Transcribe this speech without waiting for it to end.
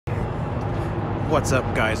What's up,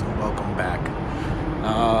 guys, and welcome back.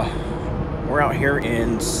 We're out here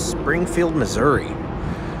in Springfield, Missouri.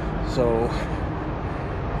 So,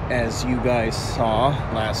 as you guys saw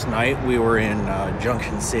last night, we were in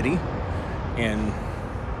Junction City in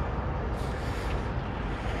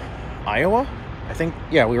Iowa, I think.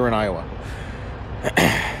 Yeah, we were in Iowa.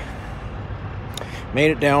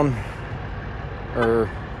 Made it down, or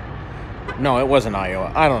no, it wasn't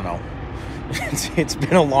Iowa. I don't know. It's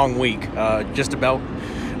been a long week. Just about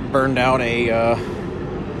burned out a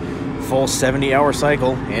full 70-hour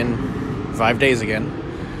cycle in 5 days again.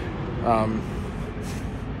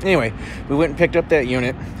 Anyway, we went and picked up that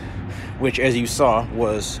unit, which, as you saw,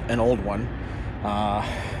 was an old one.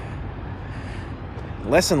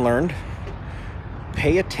 Lesson learned: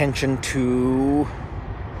 pay attention to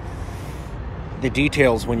the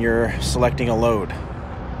details when you're selecting a load.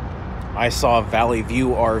 I saw Valley View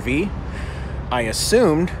RV. I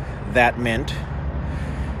assumed that meant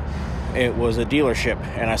it was a dealership,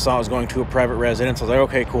 and I saw it was going to a private residence. I was like,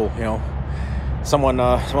 okay, cool. You know, someone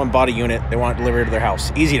bought a unit. They want it delivered to their house.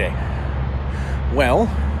 Easy day. Well,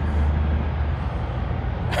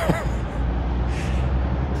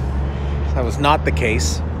 that was not the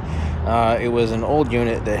case. It was an old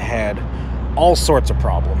unit that had all sorts of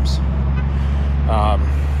problems.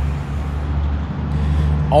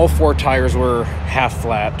 All four tires were half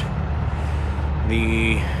flat.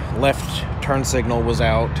 The left turn signal was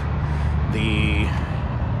out. The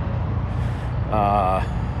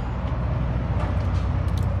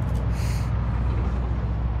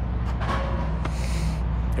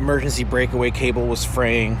emergency breakaway cable was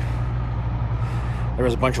fraying. There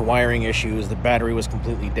was a bunch of wiring issues. The battery was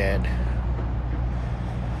completely dead.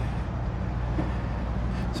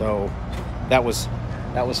 So that was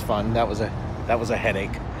fun. That was a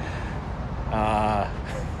headache.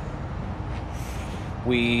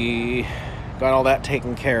 We got all that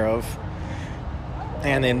taken care of,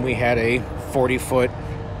 and then we had a 40-foot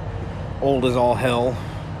old as all hell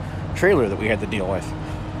trailer that we had to deal with.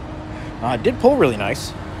 It did pull really nice.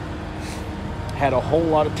 Had a whole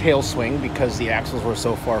lot of tail swing because the axles were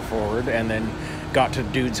so far forward, and then got to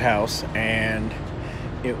dude's house, and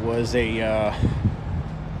it was a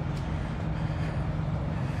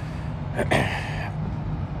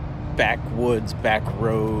backwoods, back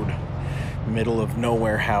road, middle of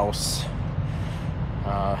nowhere house.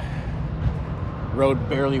 Road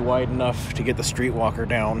barely wide enough to get the streetwalker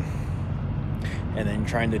down, and then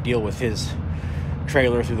trying to deal with his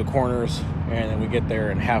trailer through the corners, and then we get there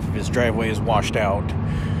and half of his driveway is washed out,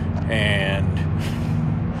 and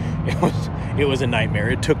it was a nightmare.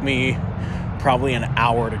 It took me probably an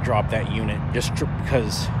hour to drop that unit just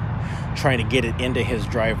because trying to get it into his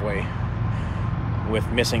driveway with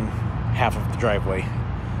missing half of the driveway.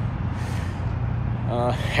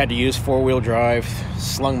 Had to use four-wheel drive,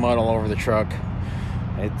 slung mud all over the truck.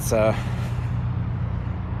 It's yeah,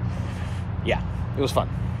 it was fun.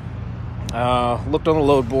 Looked on the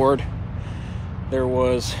load board. There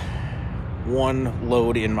was one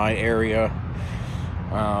load in my area.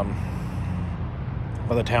 By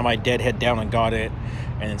the time I deadhead down and got it,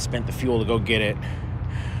 and then spent the fuel to go get it,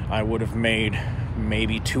 I would have made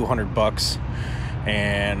maybe $200,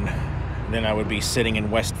 and then I would be sitting in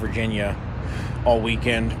West Virginia all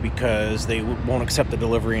weekend because they won't accept the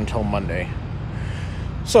delivery until Monday.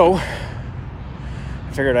 So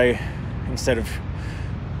I figured instead of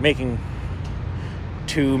making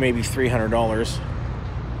 $200, maybe $300,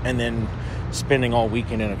 and then spending all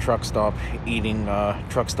weekend in a truck stop eating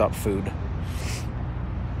truck stop food,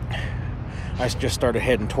 I just started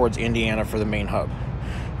heading towards Indiana for the main hub.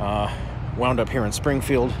 Wound up here in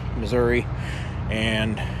Springfield, Missouri,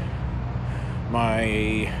 and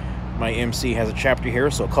my MC has a chapter here,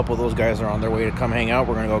 so a couple of those guys are on their way to come hang out.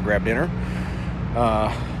 We're gonna go grab dinner,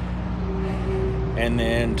 and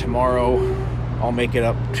then tomorrow I'll make it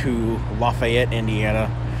up to Lafayette, Indiana,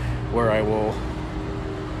 where I will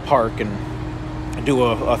park and do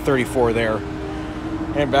a 34 there,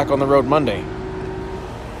 and back on the road Monday.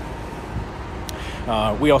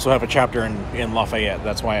 We also have a chapter in Lafayette.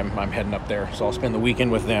 That's why I'm heading up there. So I'll spend the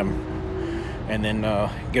weekend with them, and then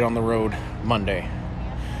get on the road Monday.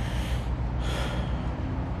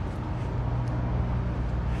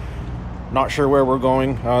 Not sure where we're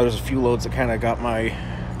going. There's a few loads that kind of got my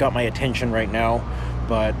attention right now,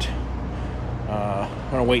 but I'm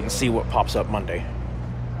gonna wait and see what pops up Monday.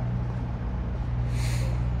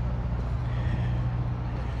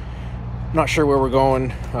 Not sure where we're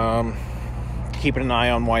going. Keeping an eye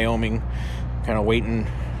on Wyoming, kind of waiting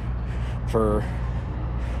for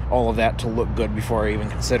all of that to look good before I even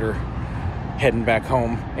consider heading back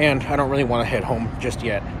home. And I don't really want to head home just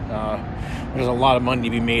yet. There's a lot of money to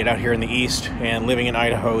be made out here in the east, and living in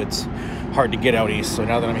Idaho, it's hard to get out east. So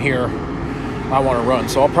now that I'm here, I want to run.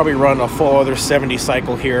 So I'll probably run a full other 70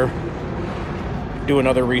 cycle here, do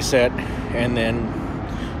another reset, and then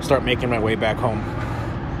start making my way back home.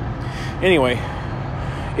 Anyway,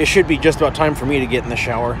 it should be just about time for me to get in the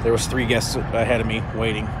shower. There was 3 guests ahead of me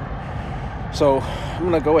waiting. So I'm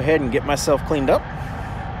gonna go ahead and get myself cleaned up.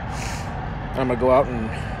 I'm gonna go out and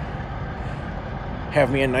have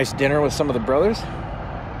me a nice dinner with some of the brothers.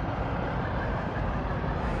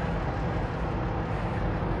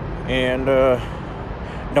 And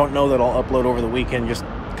don't know that I'll upload over the weekend just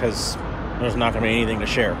because there's not going to be anything to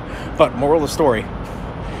share. But moral of the story,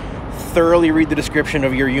 thoroughly read the description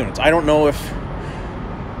of your units. I don't know if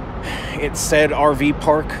it said RV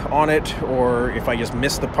park on it or if I just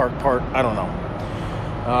missed the park part. I don't know.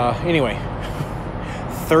 Anyway,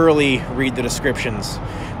 thoroughly read the descriptions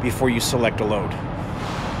before you select a load.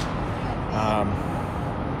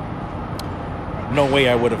 No way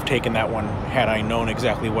I would have taken that one had I known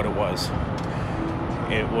exactly what it was.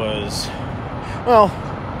 It was, well,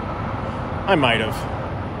 I might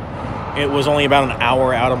have. It was only about an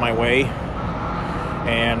hour out of my way,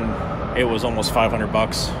 and it was almost 500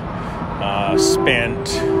 bucks.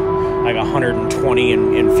 Spent like 120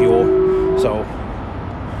 in fuel. So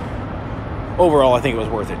overall, I think it was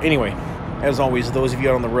worth it. Anyway, as always, those of you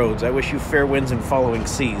out on the roads, I wish you fair winds and following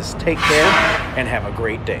seas. Take care and have a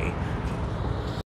great day.